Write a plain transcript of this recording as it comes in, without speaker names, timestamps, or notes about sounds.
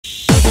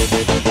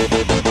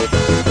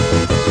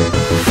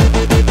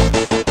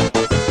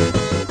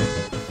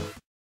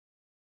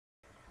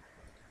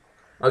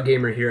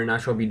AGamer here, and I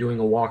shall be doing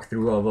a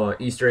walkthrough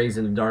of Easter eggs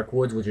in the Dark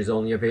Woods, which is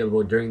only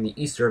available during the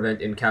Easter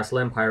event in Castle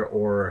Empire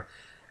or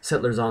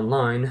Settlers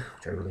Online,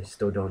 which I really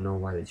still don't know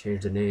why they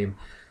changed the name.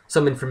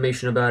 Some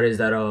information about it is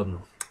that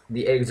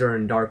the eggs are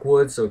in Dark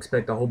Woods, so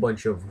expect a whole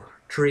bunch of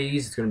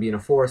trees. It's going to be in a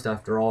forest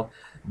after all.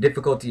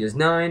 Difficulty is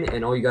 9,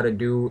 and all you got to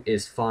do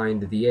is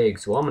find the egg.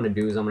 So what I'm going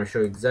to do is I'm going to show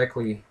you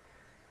exactly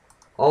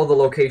all the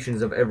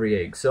locations of every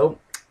egg. So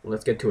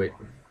let's get to it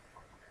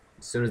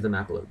as soon as the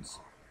map loads.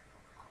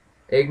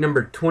 Egg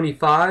number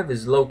 25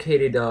 is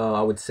located,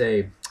 I would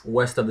say,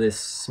 west of this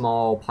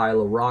small pile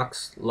of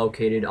rocks,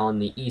 located on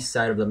the east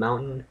side of the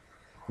mountain,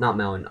 not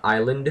mountain,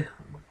 island,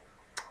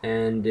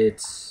 and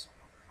it's,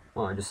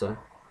 oh, I just saw,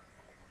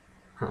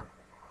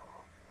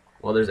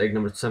 well, there's egg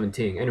number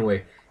 17.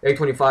 Anyway, egg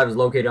 25 is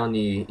located on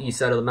the east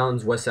side of the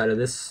mountains, west side of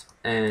this,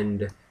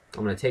 and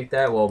I'm going to take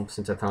that, well,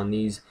 since I found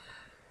these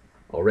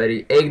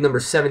already. Egg number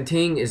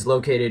 17 is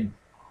located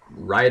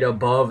right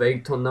above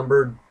egg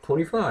number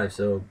 25,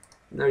 so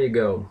there you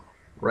go,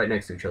 right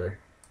next to each other.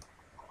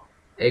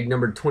 Egg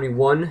number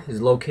 21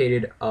 is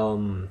located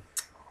on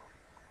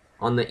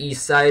the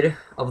east side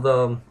of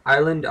the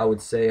island. I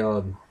would say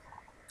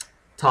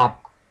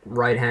top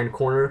right hand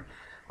corner,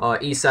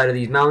 east side of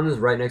these mountains,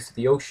 right next to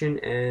the ocean,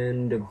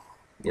 and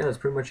yeah, that's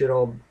pretty much it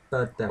all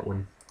about that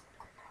one.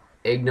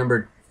 Egg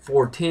number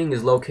 14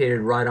 is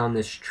located right on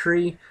this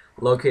tree,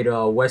 located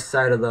west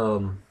side of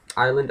the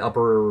island,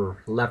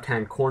 upper left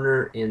hand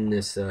corner in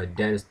this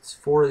dense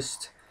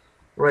forest,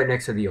 right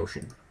next to the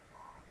ocean.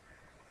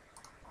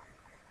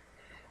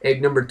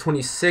 Egg number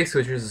 26,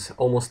 which is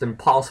almost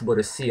impossible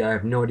to see, I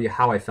have no idea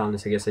how I found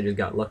this, I guess I just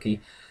got lucky,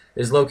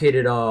 is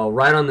located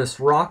right on this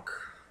rock,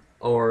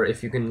 or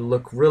if you can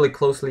look really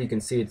closely you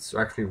can see it's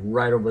actually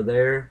right over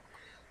there.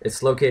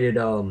 It's located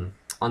on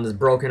this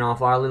broken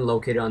off island,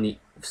 located on the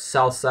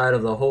south side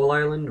of the whole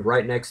island,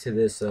 right next to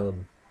this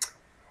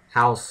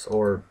house,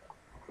 or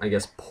I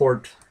guess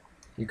port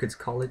you could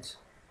call it.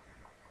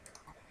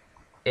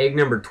 Egg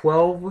number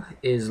 12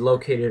 is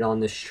located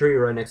on this tree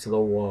right next to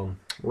the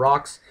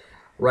rocks,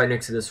 right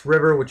next to this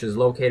river, which is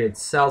located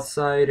south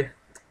side,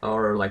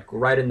 or like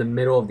right in the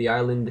middle of the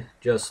island.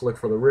 Just look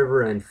for the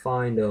river and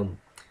find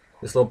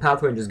this little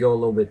pathway and just go a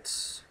little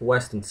bit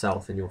west and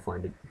south and you'll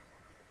find it.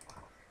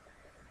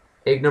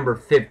 Egg number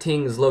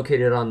 15 is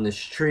located on this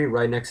tree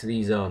right next to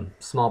these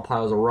small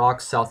piles of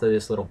rocks south of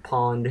this little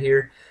pond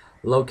here,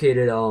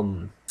 located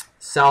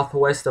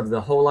southwest of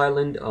the whole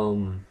island.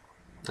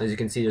 As you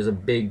can see, there's a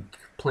big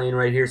plain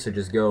right here, so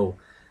just go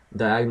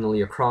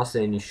diagonally across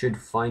it and you should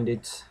find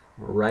it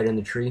right in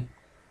the tree,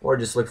 or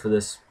just look for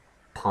this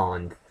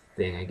pond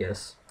thing, I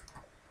guess.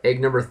 Egg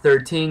number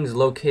 13 is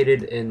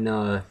located in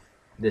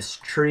this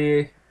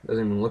tree.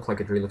 Doesn't even look like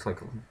a tree, looks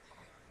like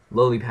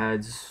lily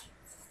pads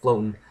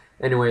floating.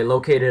 Anyway,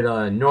 located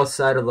north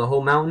side of the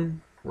whole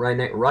mountain, right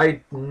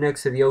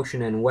next to the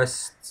ocean, and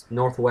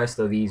northwest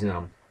of these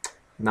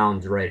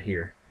mountains right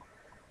here.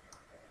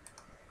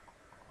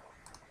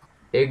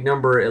 Egg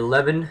number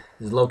 11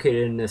 is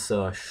located in this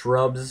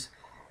shrubs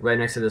right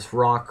next to this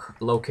rock,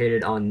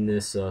 located on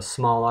this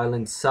small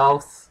island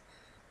south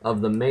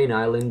of the main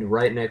island,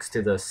 right next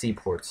to the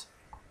seaports.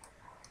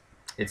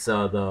 It's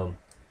the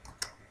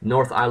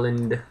north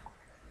island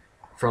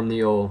from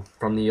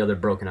the other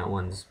broken out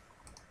ones.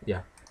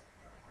 Yeah.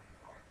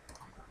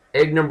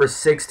 Egg number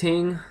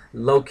 16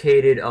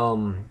 located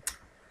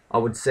I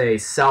would say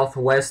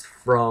southwest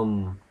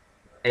from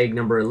egg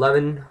number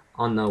 11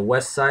 on the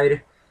west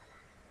side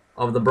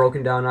of the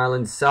broken down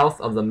island,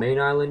 south of the main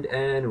island,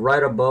 and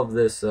right above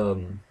this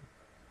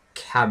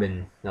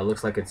cabin that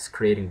looks like it's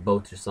creating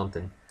boats or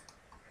something.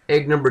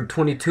 Egg number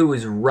 22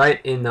 is right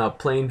in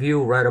plain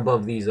view, right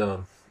above these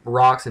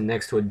rocks and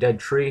next to a dead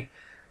tree,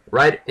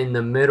 right in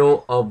the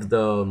middle of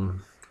the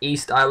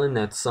east island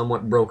that's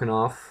somewhat broken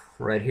off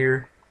right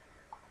here.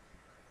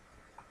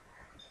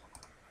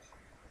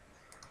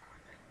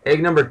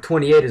 Egg number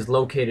 28 is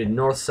located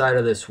north side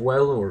of this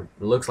well, or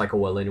it looks like a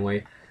well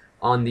anyway,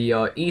 on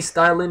the east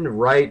island,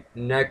 right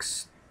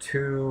next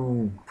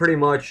to, pretty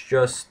much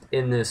just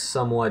in this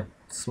somewhat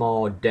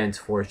small dense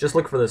forest. Just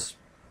look for this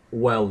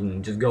well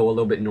and just go a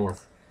little bit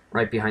north,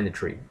 right behind the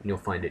tree, and you'll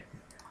find it.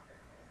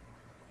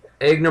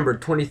 Egg number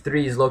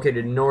 23 is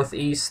located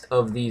northeast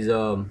of these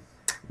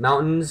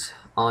mountains,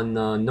 on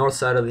the north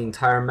side of the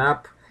entire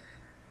map,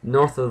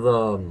 north of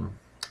the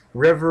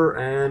river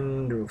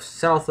and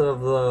south of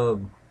the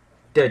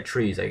dead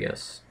trees, I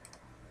guess.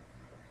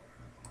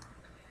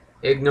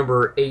 Egg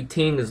number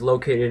 18 is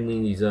located in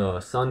these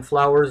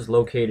sunflowers,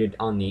 located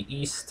on the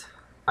east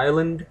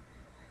island.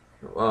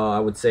 I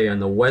would say on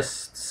the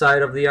west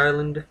side of the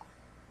island.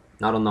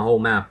 Not on the whole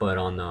map, but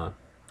on the...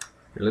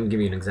 Here, let me give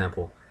you an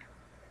example.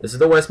 This is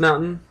the west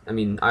mountain. I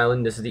mean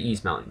island. This is the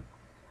east mountain.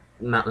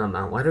 Mountain.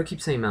 Why do I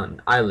keep saying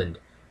mountain? Island.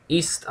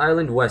 East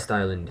island, west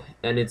island.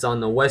 And it's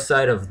on the west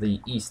side of the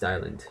east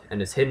island.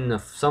 And it's hidden in the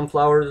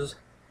sunflowers.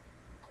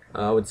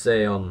 I would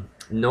say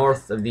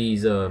north of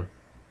these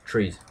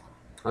trees.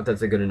 I thought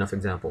that's a good enough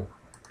example.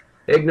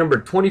 Egg number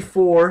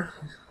 24,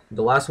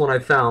 the last one I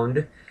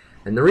found.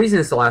 And the reason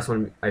it's the last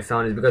one I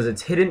found is because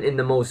it's hidden in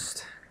the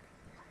most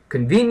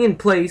convenient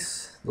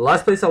place, the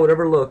last place I would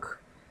ever look,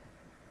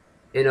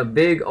 in a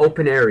big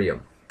open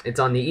area. It's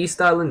on the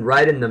East Island,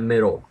 right in the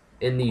middle,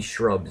 in these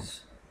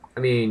shrubs. I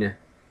mean,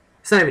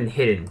 it's not even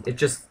hidden. It's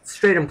just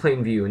straight in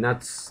plain view, and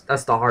that's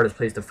the hardest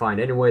place to find.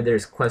 Anyway,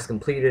 there's quest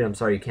completed. I'm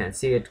sorry you can't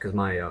see it because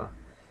my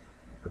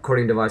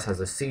recording device has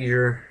a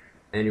seizure.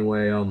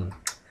 Anyway,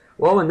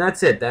 well, and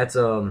that's it. That's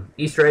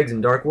Easter eggs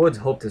in Dark Woods.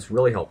 Hope this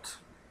really helped.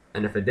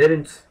 And if it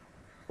didn't,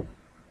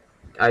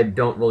 I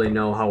don't really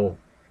know how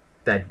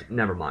that.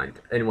 Never mind.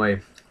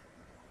 Anyway,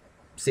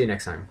 see you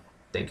next time.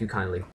 Thank you kindly.